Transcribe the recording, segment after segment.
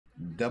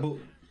double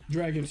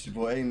dragon. It's your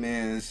boy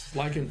AMENZ,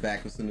 Liking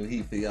back with some new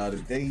heat for y'all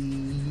today.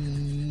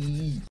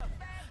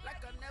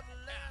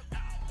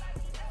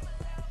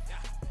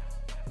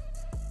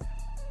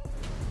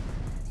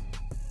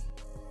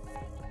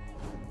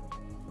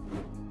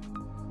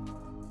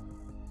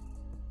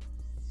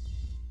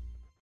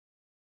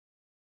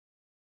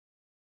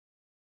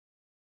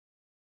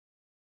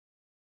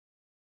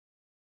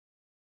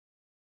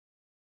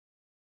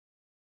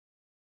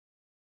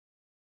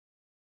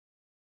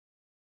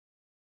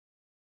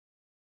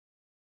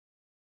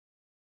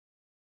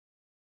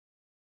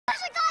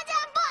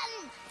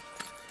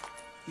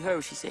 You heard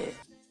what she said.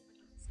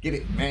 Let's get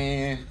it,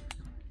 man.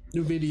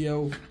 New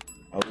video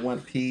of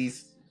One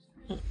Piece.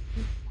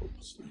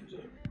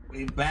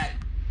 We back.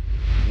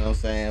 You know what I'm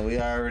saying? We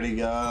already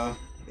go.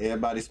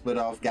 Everybody split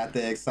off, got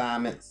their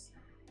assignments.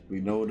 We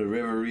know the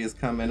Reverie is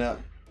coming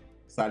up.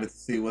 Excited to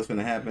see what's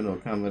gonna happen or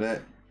come with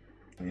that.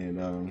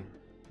 And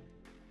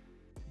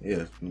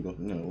yeah, go,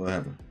 you know, what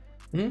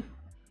happened?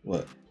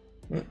 What?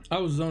 I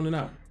was zoning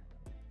out.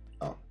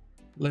 Oh.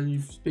 Letting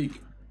you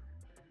speak.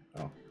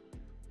 Oh.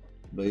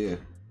 But yeah.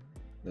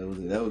 That was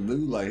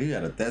dude, like he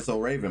had a That's So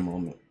Raven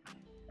moment.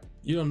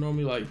 You don't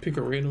normally like pick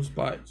a random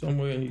spot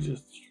somewhere and you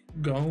just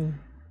gone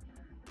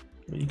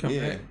when you come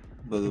back.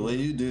 But the way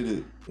you did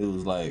it, it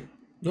was like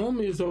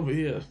normally it's over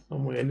here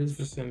somewhere in this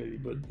vicinity,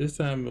 but this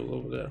time it was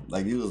over there.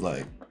 Like you was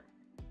like,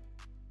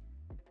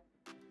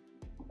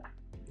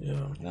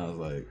 yeah. And I was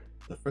like,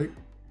 the freak.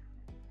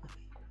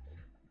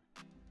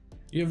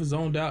 You ever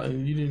zoned out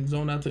and you didn't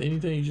zone out to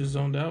anything? You just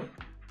zoned out.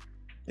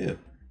 Yeah.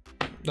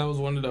 That was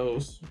one of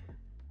those.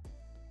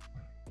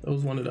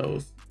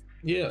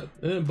 Yeah,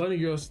 and then Bunny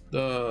Girl's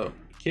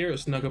Carrot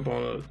snuck up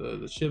on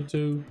the ship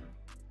too.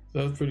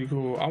 So that's pretty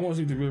cool. I want to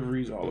see what the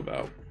Reverie's all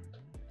about.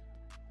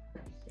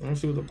 I want to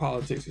see what the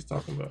politics is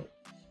talking about.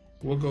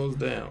 What goes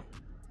down?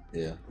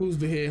 Yeah. Who's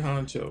the head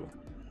honcho?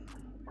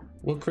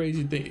 What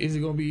crazy thing? Is it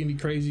going to be any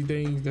crazy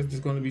things that's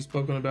just going to be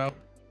spoken about?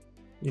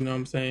 You know what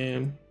I'm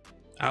saying?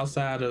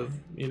 Outside of,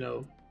 you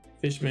know,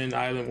 Fishman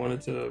Island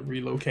wanted to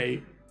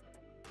relocate.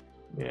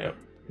 Yeah.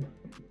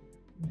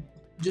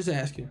 Just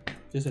asking.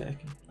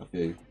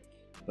 Okay.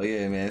 But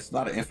yeah, man, it's a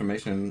lot of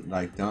information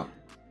like dump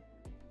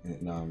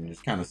and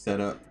just kind of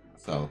set up.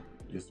 So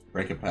just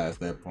break it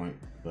past that point.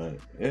 But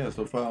yeah,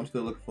 so far I'm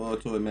still looking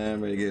forward to it, man.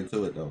 Ready to get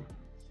into it though.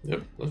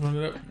 Yep, let's run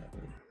it up.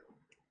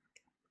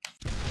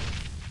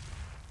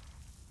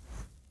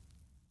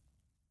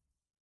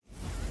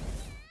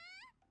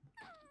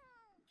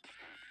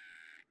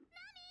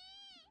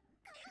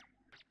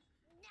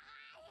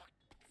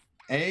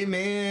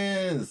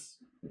 AMENZ.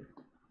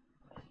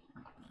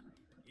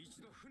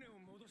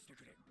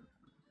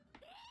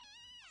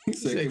 He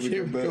said, "Can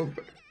we go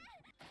back?"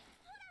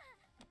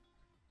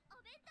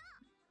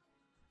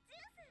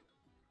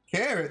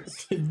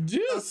 Carrots,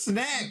 just a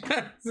snack.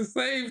 It's the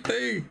same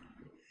thing.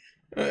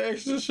 An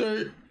extra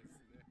shirt.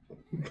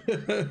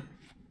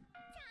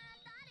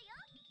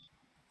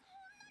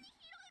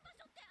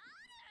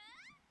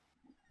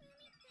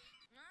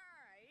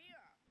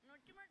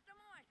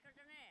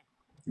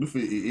 You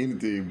can eat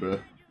anything, bro.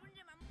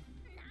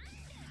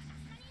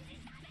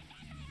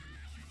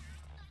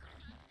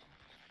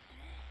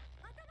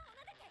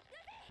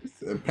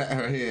 Pat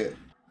her head.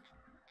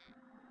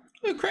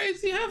 You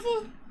crazy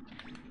heifer?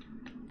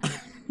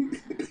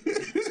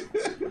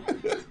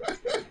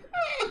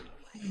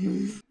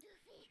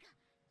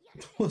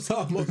 What's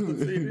almost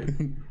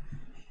defeated?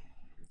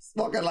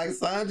 Smoking like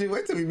Sanji.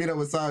 Wait till we meet up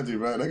with Sanji,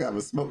 bro. They got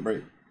a smoke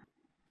break.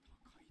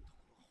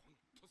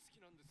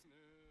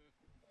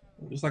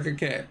 Just like a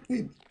cat.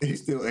 He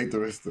still ate the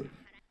rest of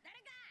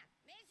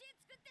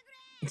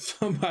it.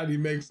 Somebody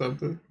make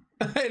something.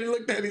 They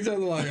looked at each other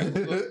like,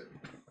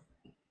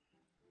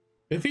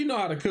 if he know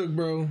how to cook,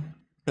 bro.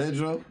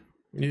 Pedro?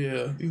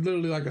 Yeah, he's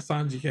literally like a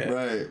Sanji cat.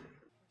 Right.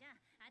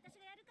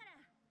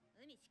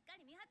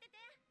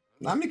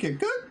 Nami can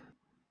cook?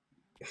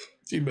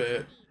 She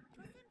bad.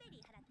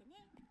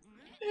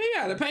 He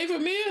gotta pay for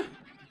meal.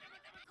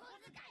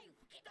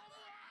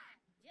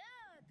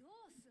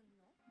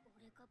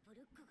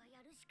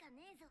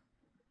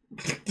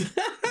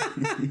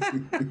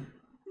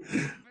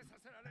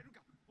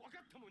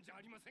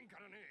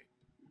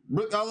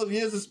 Brooke, all of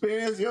years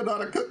experience, you don't know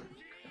how to cook?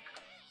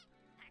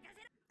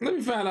 Let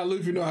me find out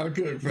Luffy know how to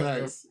cook.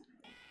 Thanks.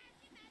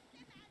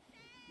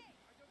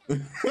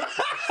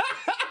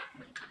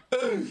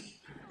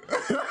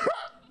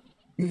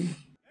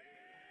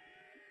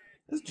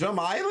 This Drum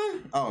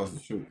Island? Oh,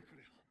 shoot.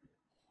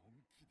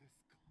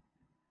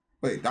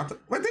 Wait,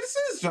 this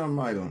is Drum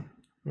Island.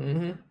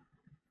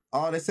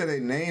 Oh, they said they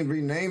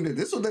renamed it.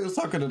 This is what they was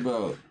talking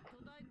about.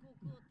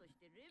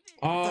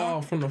 Oh,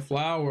 from the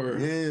flower.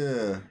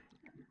 Yeah.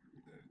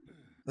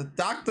 The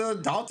Dr.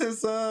 Dalton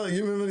son.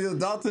 You remember the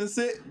Dalton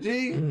sit,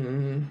 G?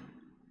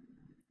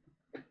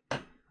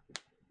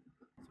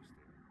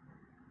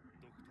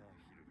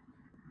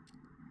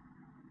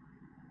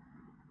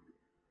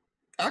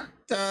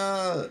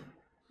 Doctor.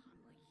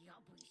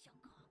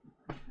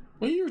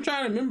 When you were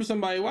trying to remember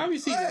somebody, why we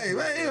see that? Hey,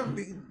 man, he'll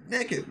be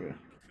naked, bro.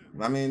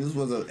 I mean, this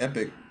was an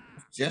epic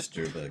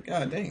gesture, but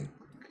god dang.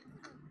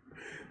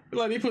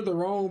 Like they put the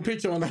wrong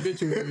picture on the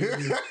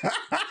obituary.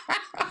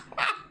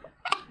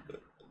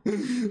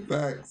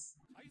 Facts.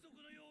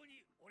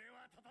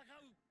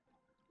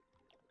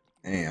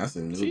 Dang, I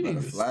should knew She about the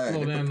needs to flag.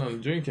 slow down on the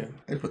drinking.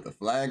 They put the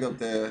flag up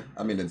there.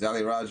 I mean, the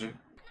Jolly Roger.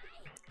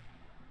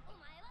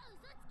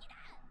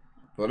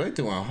 Bro, they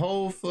doing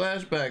whole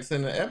flashbacks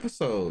in the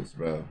episodes,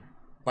 bro.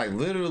 Like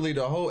literally,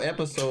 the whole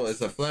episode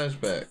is a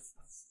flashback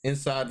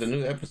inside the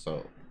new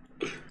episode.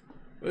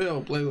 They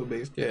don't play with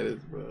base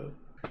cannons, bro.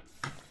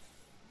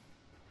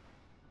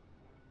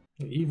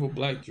 The evil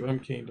Black Drum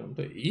Kingdom.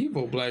 The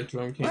evil Black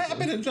Drum Kingdom. What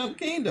happened to Drum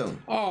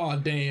Kingdom? Oh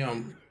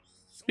damn!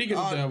 Speaking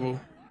of the devil.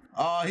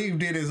 Oh, he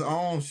did his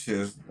own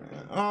shit.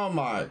 Oh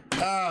my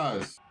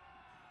gosh.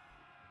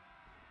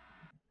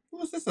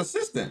 Who's this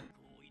assistant?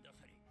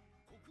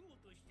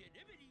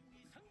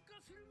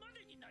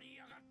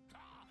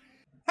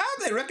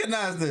 How'd they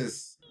recognize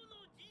this?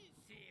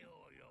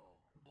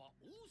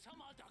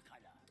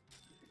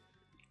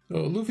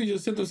 So Luffy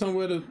just sent him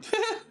somewhere to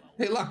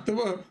they locked him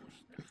up.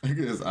 Look at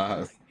his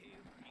eyes.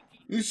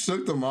 You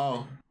shook them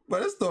all.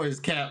 But this story's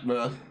capped,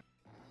 bro.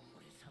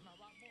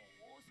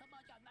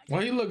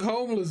 Why you look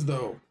homeless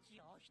though?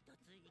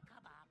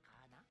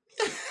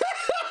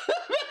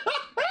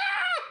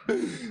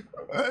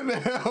 What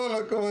the hell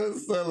look on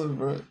his selling,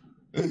 bro?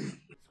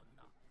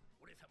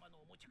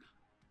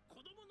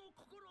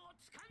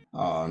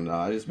 Oh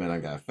no, this man I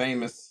got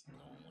famous.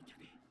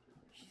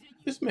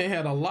 This man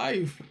had a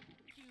life.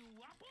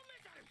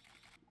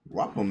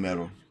 Wappa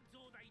metal.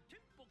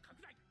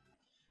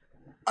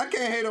 I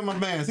can't hate on my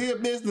man. He a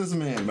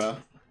businessman, bro.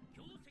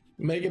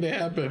 Making it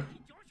happen.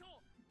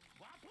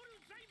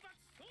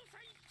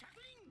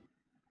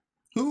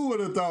 Who would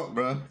have thought,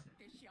 bro?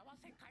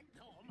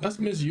 That's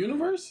Miss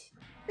Universe?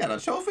 Got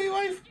a trophy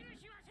wife?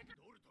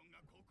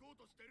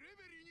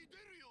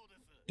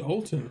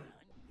 Dalton.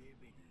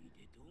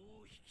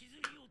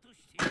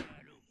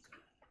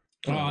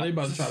 Oh, they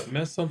about to try to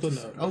mess something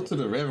up. Go to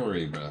the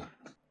revelry, bro.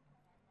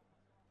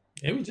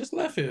 And we just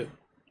left here.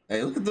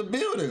 Hey, look at the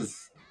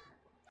buildings.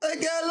 They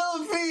got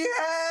little feet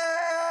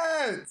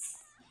hats.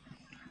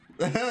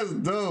 That's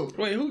dope.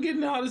 Wait, who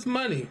getting all this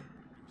money?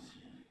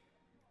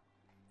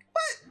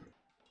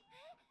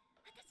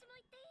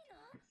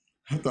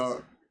 I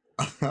thought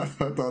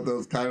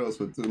those Kairos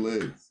with 2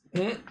 legs.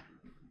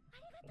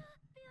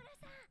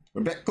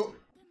 Rebecca.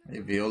 Hey,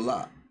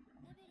 Viola.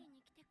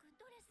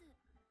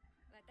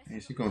 Hey,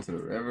 she going to the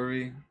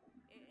reverie.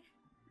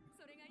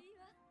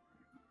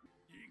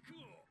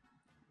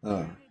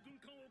 Oh,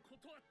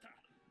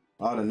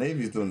 the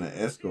Navy's doing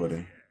the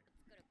escorting.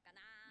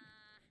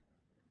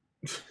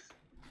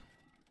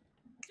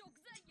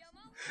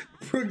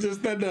 Brooke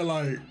just said that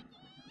like.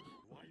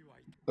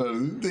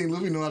 You think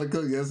Luffy know how to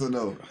cook? Yes or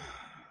no?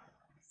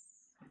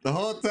 The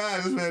whole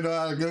time this man know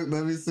how to cook.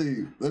 Let me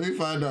see. Let me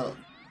find out.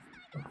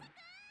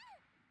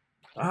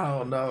 I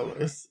don't know.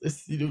 It's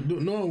you know,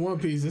 knowing One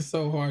Piece is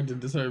so hard to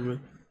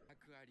determine.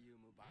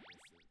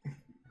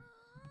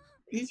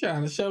 He's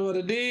trying to show her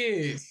the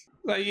dish.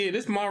 Like, yeah,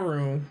 this my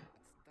room.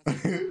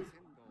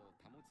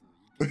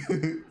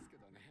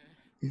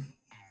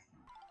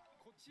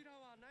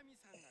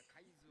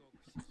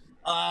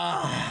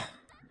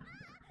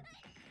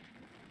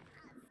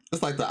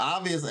 It's like the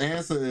obvious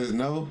answer is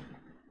no,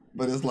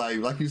 but it's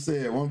like you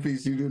said, One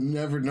Piece, you do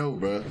never know,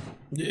 bro.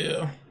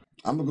 Yeah.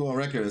 I'm gonna go on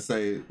record and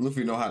say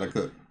Luffy know how to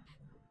cook.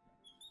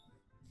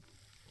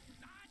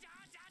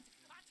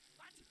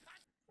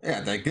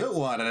 Yeah, that good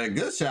water, that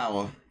good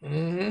shower.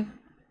 Mm-hmm.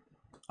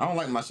 I don't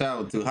like my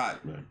shower too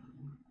hot, man.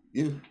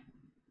 You?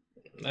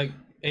 Like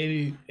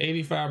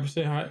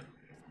 85% hot.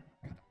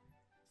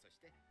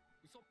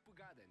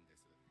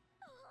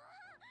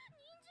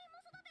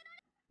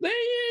 They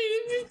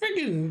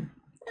freaking.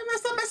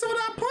 Stop messing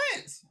with our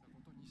plants.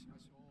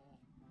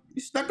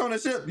 You stuck on the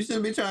ship. You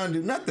shouldn't be trying to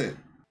do nothing.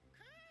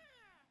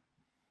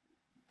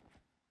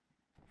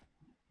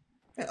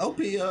 That OP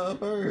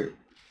bird.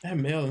 That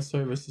mailing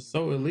service is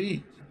so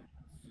elite.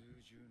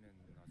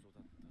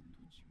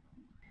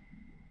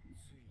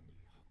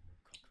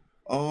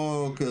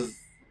 Oh,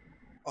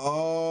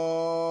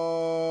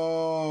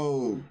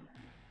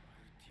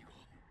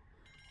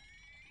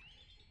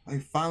 I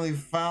finally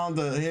found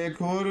the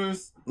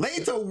headquarters.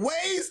 Laid to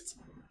waste.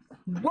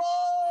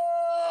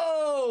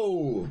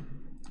 Whoa!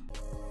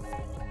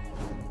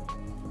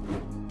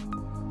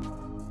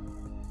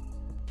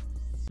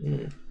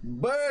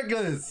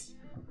 Burgers.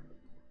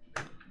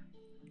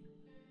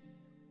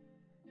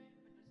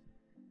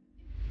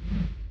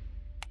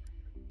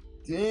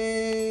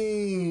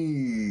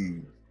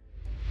 Dang.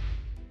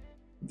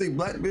 You think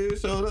Blackbeard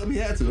showed up? He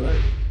had to,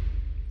 right?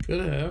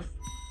 Could have.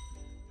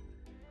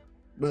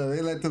 But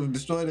they let them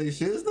destroy their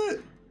shit,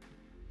 that?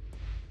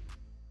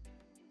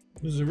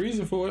 There's a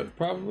reason for it,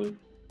 probably.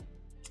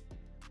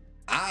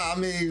 I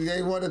mean,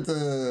 they wanted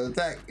to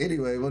attack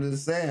anyway. What is it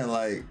saying?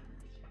 Like,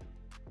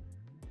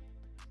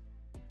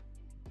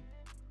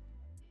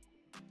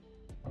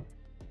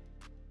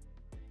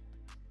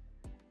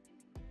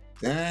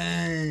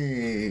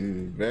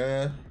 Dang,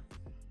 bruh.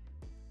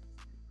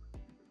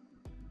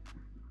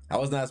 I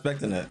was not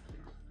expecting that.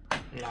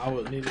 No, I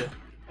wouldn't either.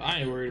 I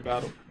ain't worried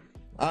about them.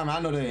 I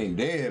know they ain't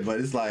dead, but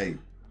it's like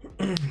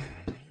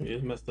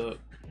It's messed up.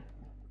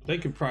 They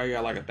could probably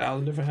got like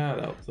 1,000 different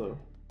hideouts, so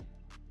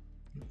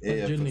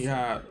yeah, generally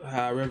how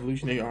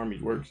revolutionary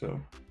armies work. So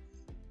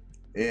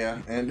yeah,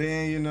 and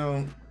then you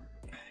know,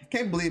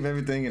 can't believe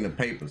everything in the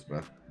papers,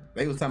 bro.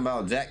 They was talking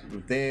about Jack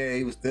was there,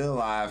 he was still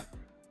alive.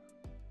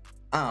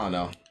 I don't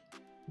know.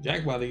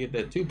 Jack about to get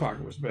that Tupac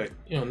respect.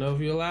 You don't know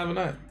if you're alive or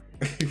not.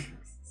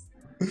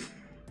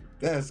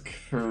 That's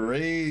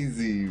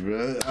crazy,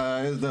 bro.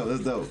 It's dope.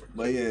 It's dope.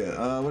 But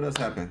yeah, what else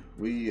happened?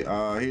 We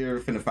are here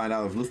finna find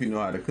out if Luffy know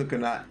how to cook or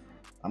not.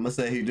 I'm gonna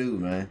say he do,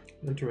 man.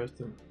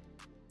 Interesting.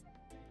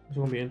 It's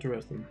gonna be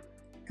interesting.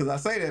 Cause I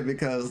say that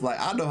because like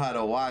I know how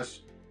to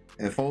wash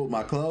and fold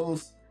my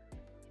clothes,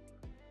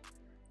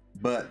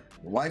 but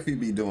wifey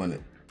be doing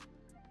it.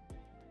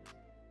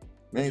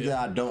 Maybe that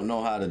I don't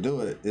know how to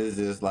do it. It's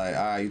just like,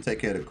 all right, you take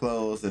care of the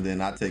clothes, and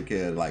then I take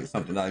care of like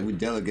something. Like we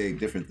delegate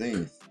different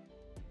things.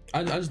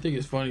 I just think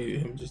it's funny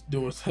him just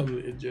doing something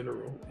in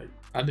general. Like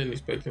I didn't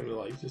expect him to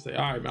like just say,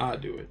 "All right, man, I'll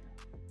do it."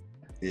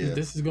 Yeah,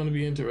 this is going to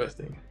be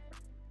interesting.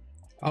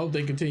 I hope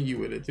they continue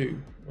with it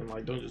too, and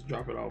like don't just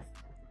drop it off.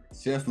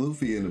 Chef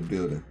Luffy in the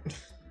building.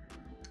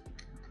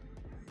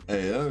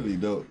 Hey, that would be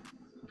dope.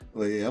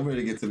 Well, yeah, I'm ready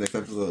to get to the next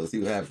episode. See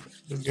what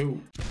happens. Let's go.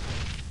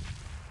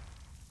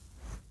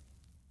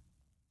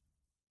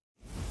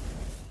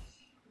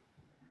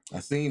 I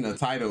seen the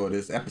title of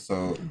this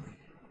episode,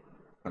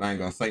 but I ain't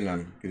gonna say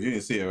nothing because you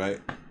didn't see it, right?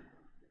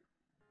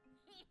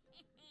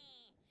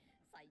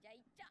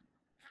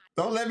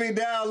 Don't let me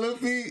down,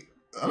 Luffy.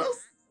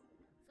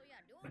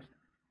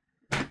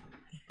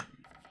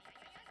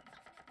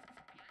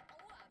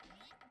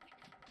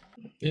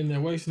 And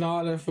they're wasting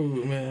all that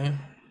food, man.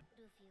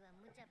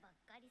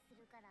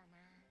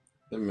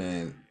 The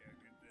man,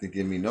 they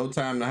give me no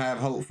time to have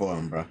hope for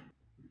him, bro.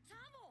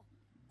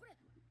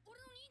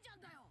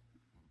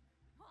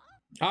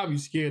 I'll be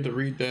scared to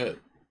read that.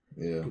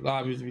 Yeah.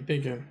 I'll be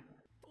thinking.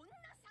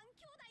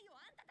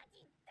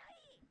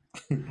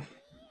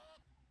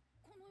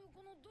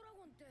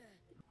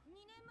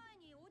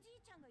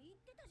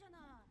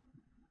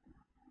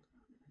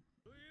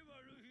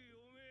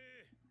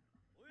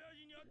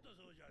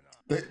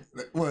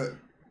 What?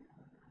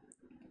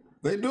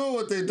 They doing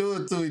what they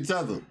doing to each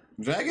other.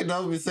 Dragon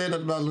don't be saying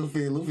nothing about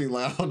Luffy. Luffy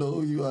like, I don't know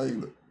who you are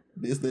either.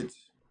 This bitch.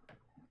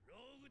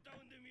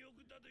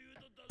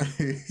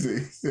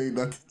 Say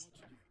nothing.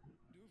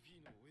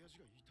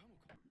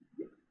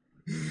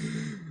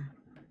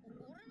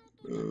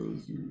 Oh,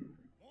 shoot.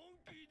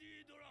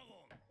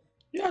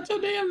 You got your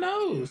damn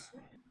nose.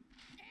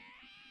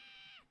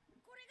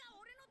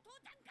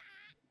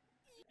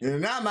 You're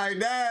not my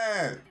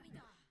dad.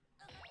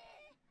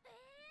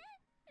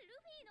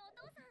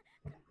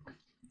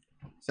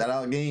 Shout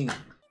out, gang.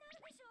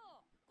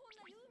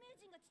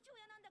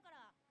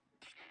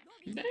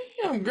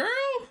 Damn, girl.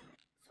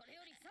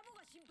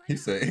 He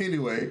said,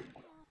 anyway.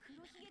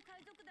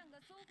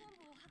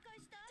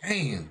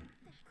 Damn.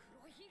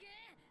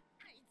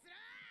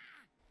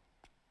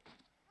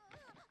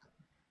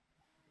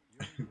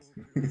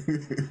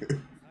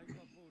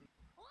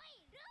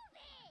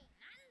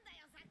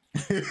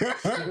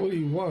 What do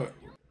you want?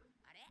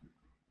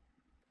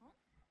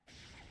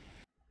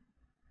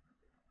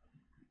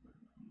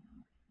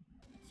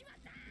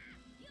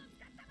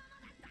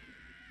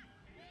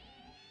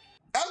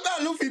 That's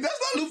not Luffy. That's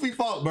not Luffy's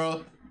fault,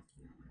 bro.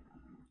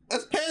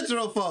 That's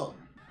Pedro's fault.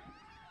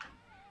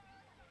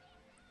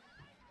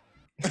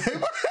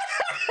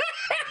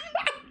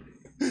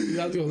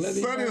 Y'all gonna let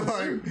me Sonny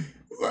like,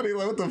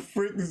 what the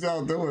freak is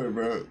y'all doing,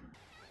 bro?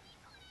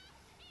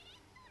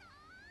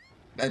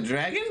 That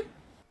dragon?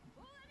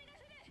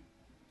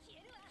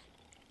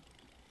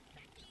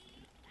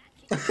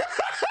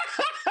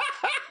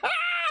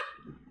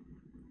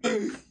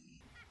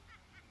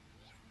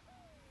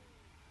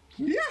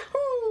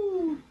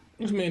 Yahoo!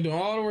 This man doing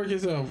all the work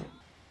himself.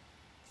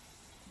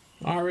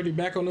 Already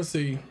back on the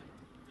sea.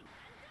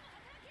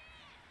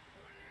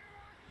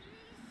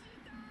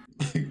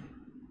 I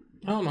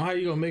don't know how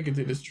you gonna make it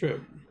to this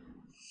trip.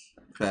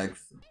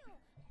 Facts.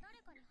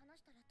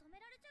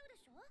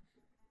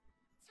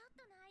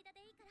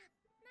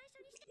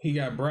 He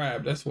got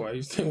bribed. That's why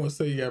you still want to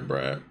say he got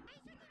bribed.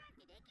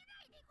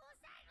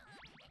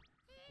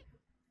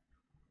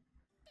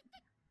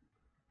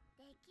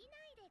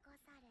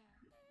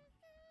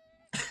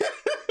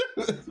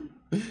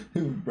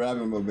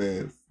 Bribing my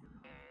man.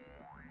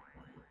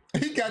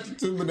 He got you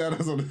 2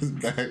 bananas on his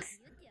back.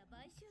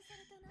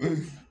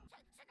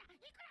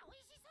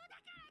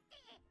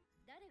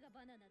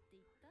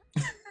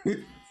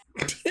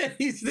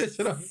 He's this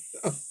shit up.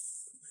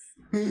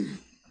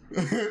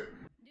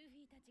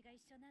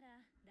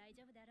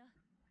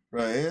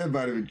 Right,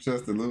 everybody be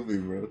trusting Luffy,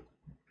 bro.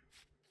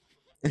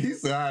 He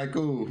said, all right,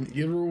 cool.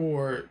 Get a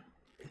reward.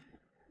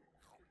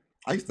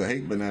 I used to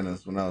hate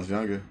bananas when I was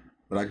younger,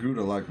 but I grew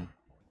to like them.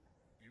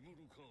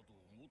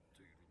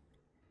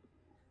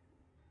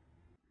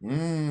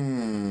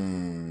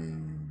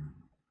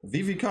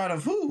 VV card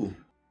of who?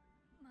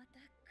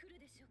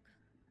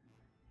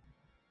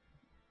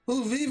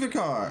 Who's VV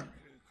card?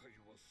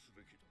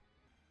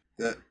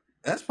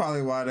 That's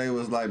probably why they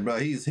was like, bro,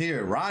 he's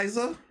here.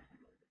 Riser?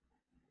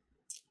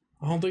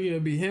 I don't think it'll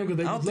be him because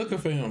they was looking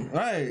for him.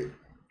 Right.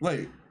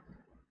 Wait.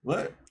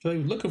 What? They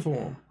was looking for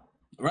him.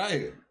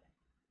 Right.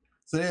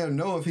 So they don't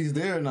know if he's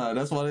there or not.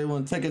 That's why they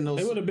weren't taking those.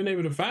 They would have been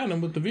able to find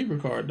him with the Viva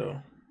card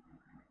though.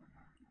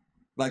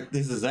 Like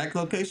his exact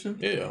location?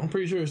 Yeah, I'm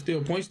pretty sure it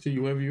still points to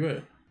you wherever you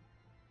at.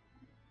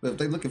 But if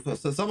they looking for,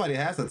 so somebody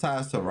has to tie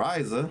us to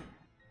Riser.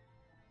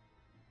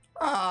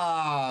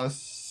 Ah,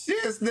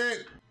 shit,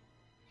 Nick.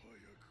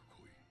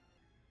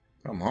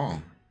 Come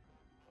on.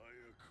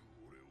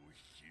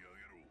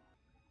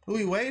 Who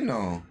we waiting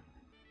on?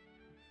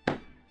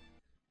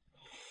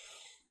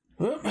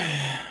 Well,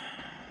 my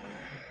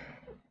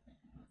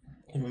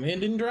man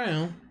didn't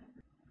drown.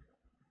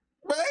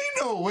 Bro,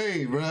 ain't no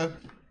way, bro.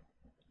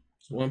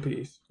 It's One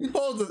Piece. He's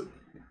supposed to.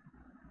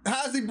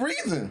 How's he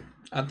breathing?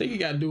 I think it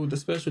got to do with the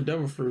special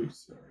devil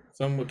fruits.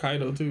 Something with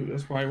Kaido too.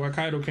 That's probably why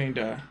Kaido can't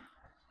die.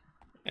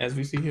 As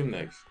we see him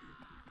next.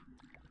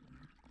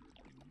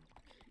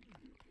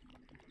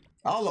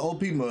 All the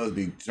OP must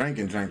be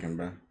drinking,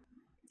 bro.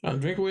 Trying to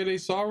drink away their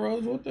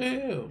sorrows? What the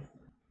hell?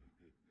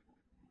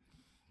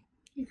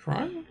 He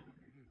crying?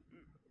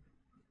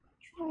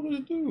 What's wrong with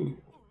the dude?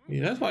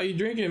 Yeah, that's why he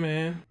drinking,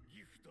 man.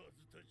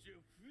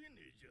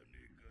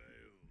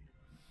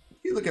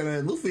 He looking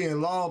at Luffy and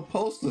Law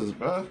posters,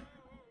 bro.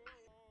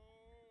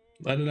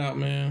 Let it out,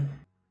 man.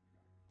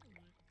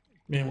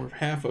 Man, worth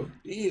half a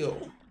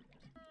bill.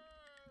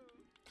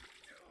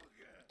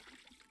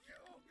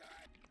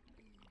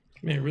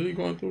 Man, really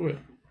going through it.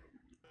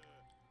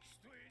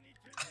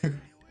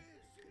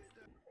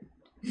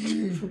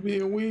 For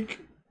being weak.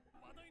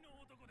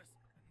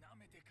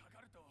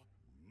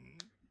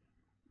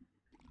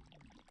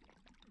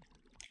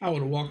 I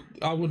would have walked,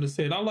 I would have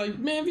said, I'm like,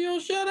 man, if you don't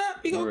shut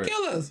up, he gonna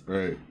kill us.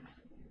 Right.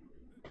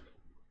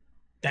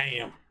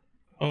 Damn.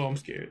 Oh, I'm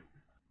scared.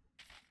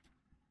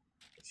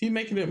 Is he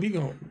making them? He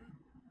gonna,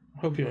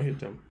 hope he don't hit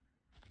them.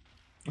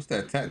 What's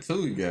that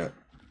tattoo you got?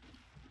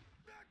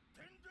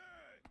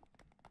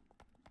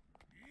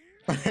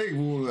 Hey,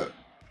 what?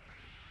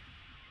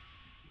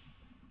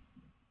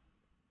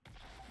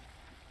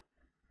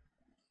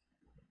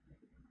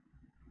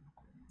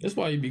 That's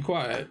why you be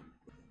quiet.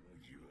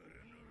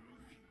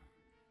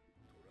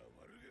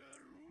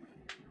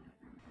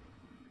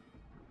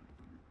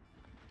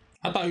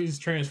 I thought he was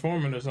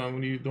transforming or something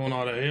when he was doing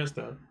all that hair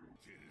stuff.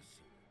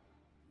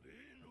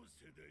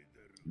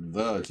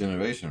 The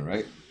generation,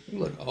 right? He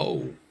look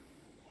old.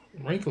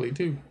 Wrinkly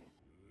too.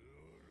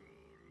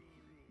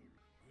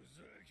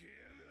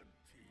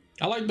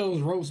 I like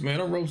those ropes, man.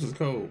 Them ropes is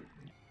cold.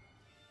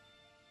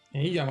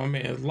 And he got my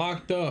man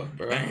locked up,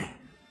 bro.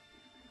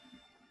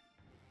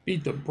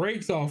 Beat the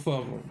brakes off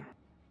of him.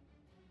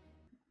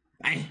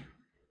 Bang.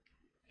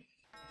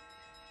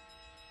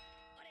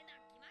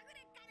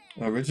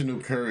 Original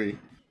curry.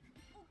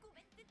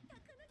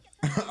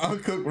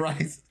 Uncooked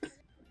rice.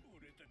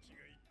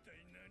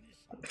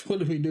 What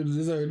did we do to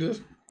deserve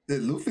this?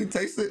 Did Luffy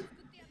taste it?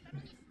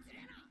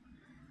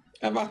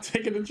 Am I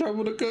taking the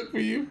trouble to cook for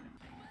you?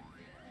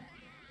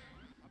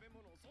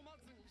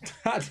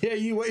 How dare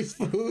you waste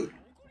food?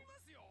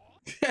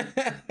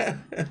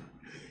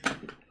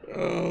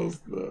 Oh,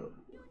 stop.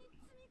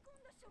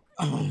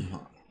 Oh my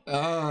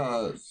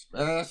God.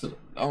 Smash it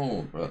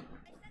on, bro.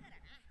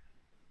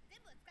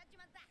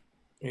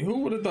 And who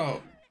would have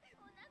thought?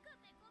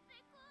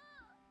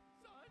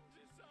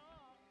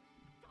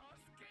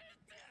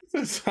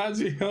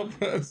 Sanji,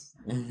 help us.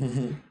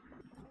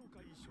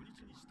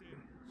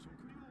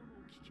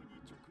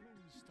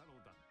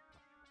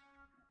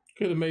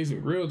 Could have made some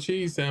grilled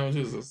cheese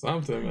sandwiches or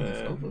something,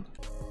 man.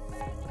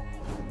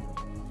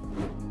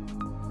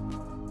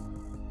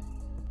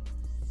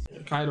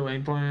 Kaido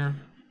ain't playing.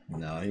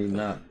 No, he's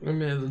not. That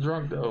man's a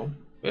drunk though.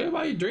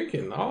 Everybody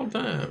drinking all the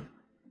time.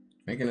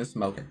 Drinking and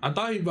smoking. I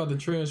thought he was about to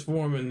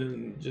transform and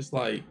then just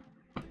like,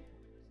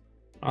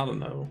 I don't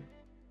know,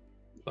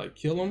 like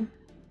kill him.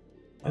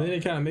 And then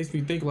it kind of makes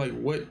me think like,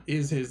 what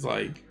is his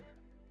like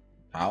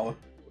power?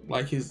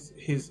 Like his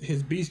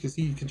beast, because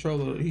he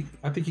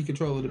I think he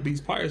controlled the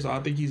beast fire, so I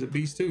think he's a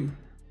beast too,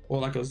 or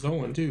like a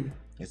Zoan too.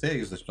 They said he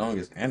was the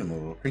strongest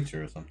animal or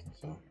creature or something.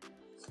 So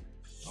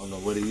I don't know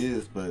what he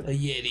is, but a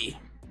Yeti.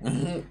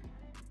 I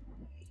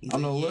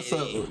don't know what's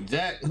up with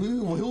Jack.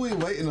 Who we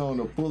waiting on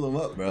to pull him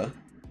up, bro?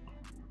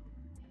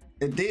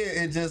 And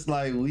then it just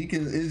like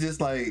it's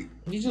just like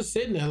he's just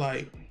sitting there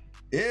like,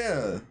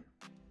 yeah.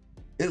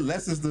 It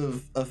lessens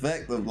the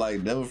effect of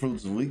like Devil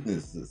Fruit's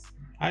weaknesses.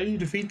 How do you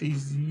defeat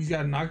these? You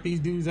gotta knock these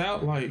dudes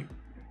out. Like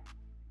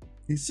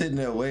he's sitting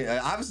there waiting.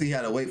 Obviously, he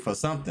had to wait for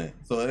something,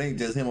 so it ain't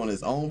just him on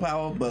his own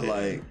power. But yeah,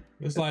 like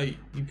it's like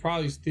you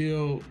probably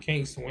still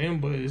can't swim,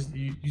 but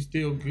you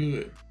still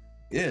good.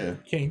 Yeah,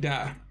 can't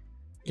die.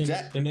 In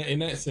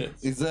that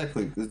sense,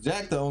 exactly. Cause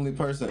Jack the only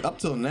person up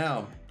till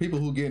now. People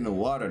who get in the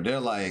water, they're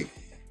like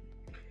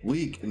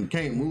weak and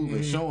can't move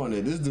and showing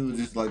it. This dude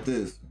just like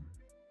this.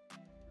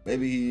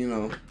 Maybe he, you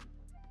know.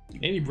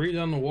 And he breathes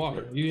on the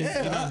water. He's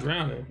not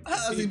drowning.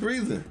 How's he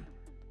breathing?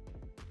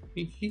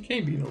 He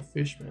can't be no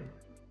fishman.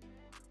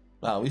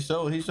 No, he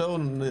showed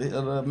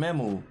the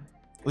mammal.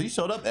 Well, he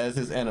showed up as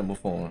his animal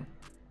form.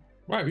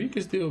 Right, but you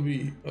could still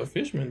be a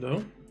fishman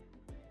though.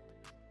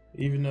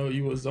 Even though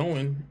you were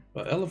Zoan,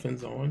 an elephant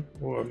Zoan,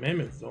 or a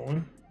mammoth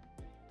Zoan,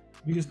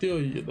 you can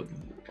still,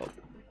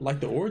 like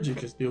the origin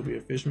could still be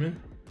a fishman.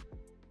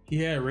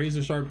 He had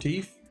razor sharp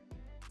teeth.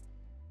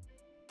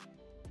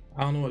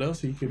 I don't know what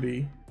else he could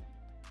be.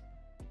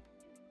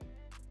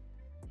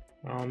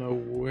 I don't know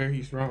where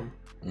he's from.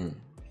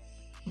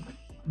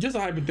 Just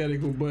a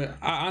hypothetical, but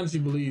I honestly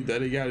believe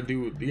that they got to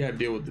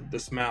deal with the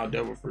smile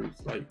devil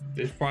fruits. Like,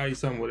 there's probably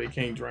something where they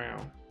can't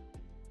drown.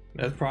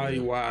 That's probably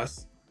why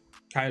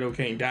Kaido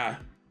can't die,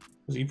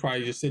 because he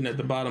probably just sitting at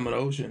the bottom of the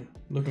ocean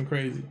looking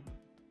crazy.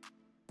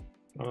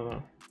 I don't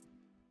know.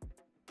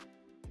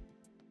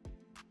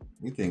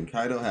 You think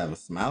Kaido have a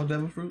smile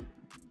devil fruit?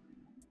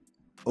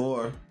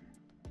 Or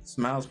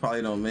smiles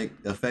probably don't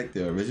affect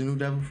the original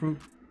devil fruit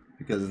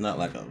because it's not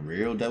like a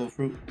real devil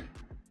fruit?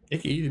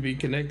 It can either be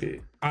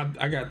connected.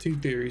 I got two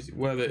theories.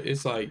 Whether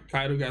it's like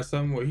Kaido got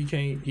something where he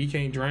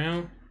can't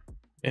drown,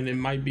 and it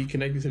might be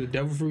connected to the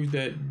devil fruits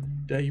that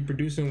he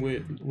producing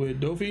with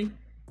Dofi,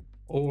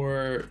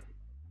 or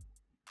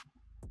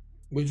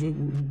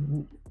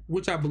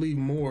which I believe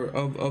more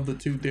of the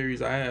two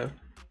theories I have.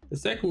 The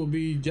second would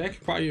be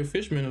Jack probably a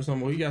fisherman or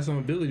something. He got some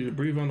ability to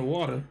breathe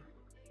underwater.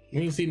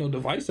 We ain't see no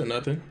device or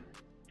nothing.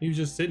 He was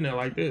just sitting there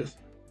like this.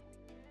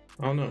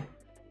 I don't know.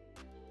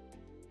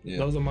 Yeah.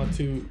 Those are my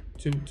two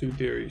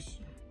theories.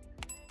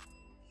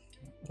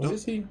 We'll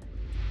see.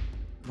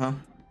 Huh?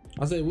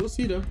 I said we'll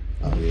see though.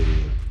 Oh yeah.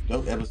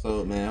 Dope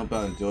episode, man. Hope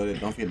y'all enjoyed it.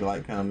 Don't forget to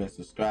like, comment,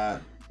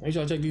 subscribe. Make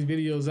sure y'all check these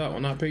videos out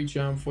on our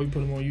Patreon before you put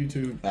them on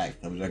YouTube.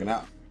 Fact. I'm checking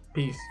out.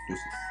 Peace.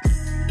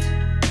 Deuces.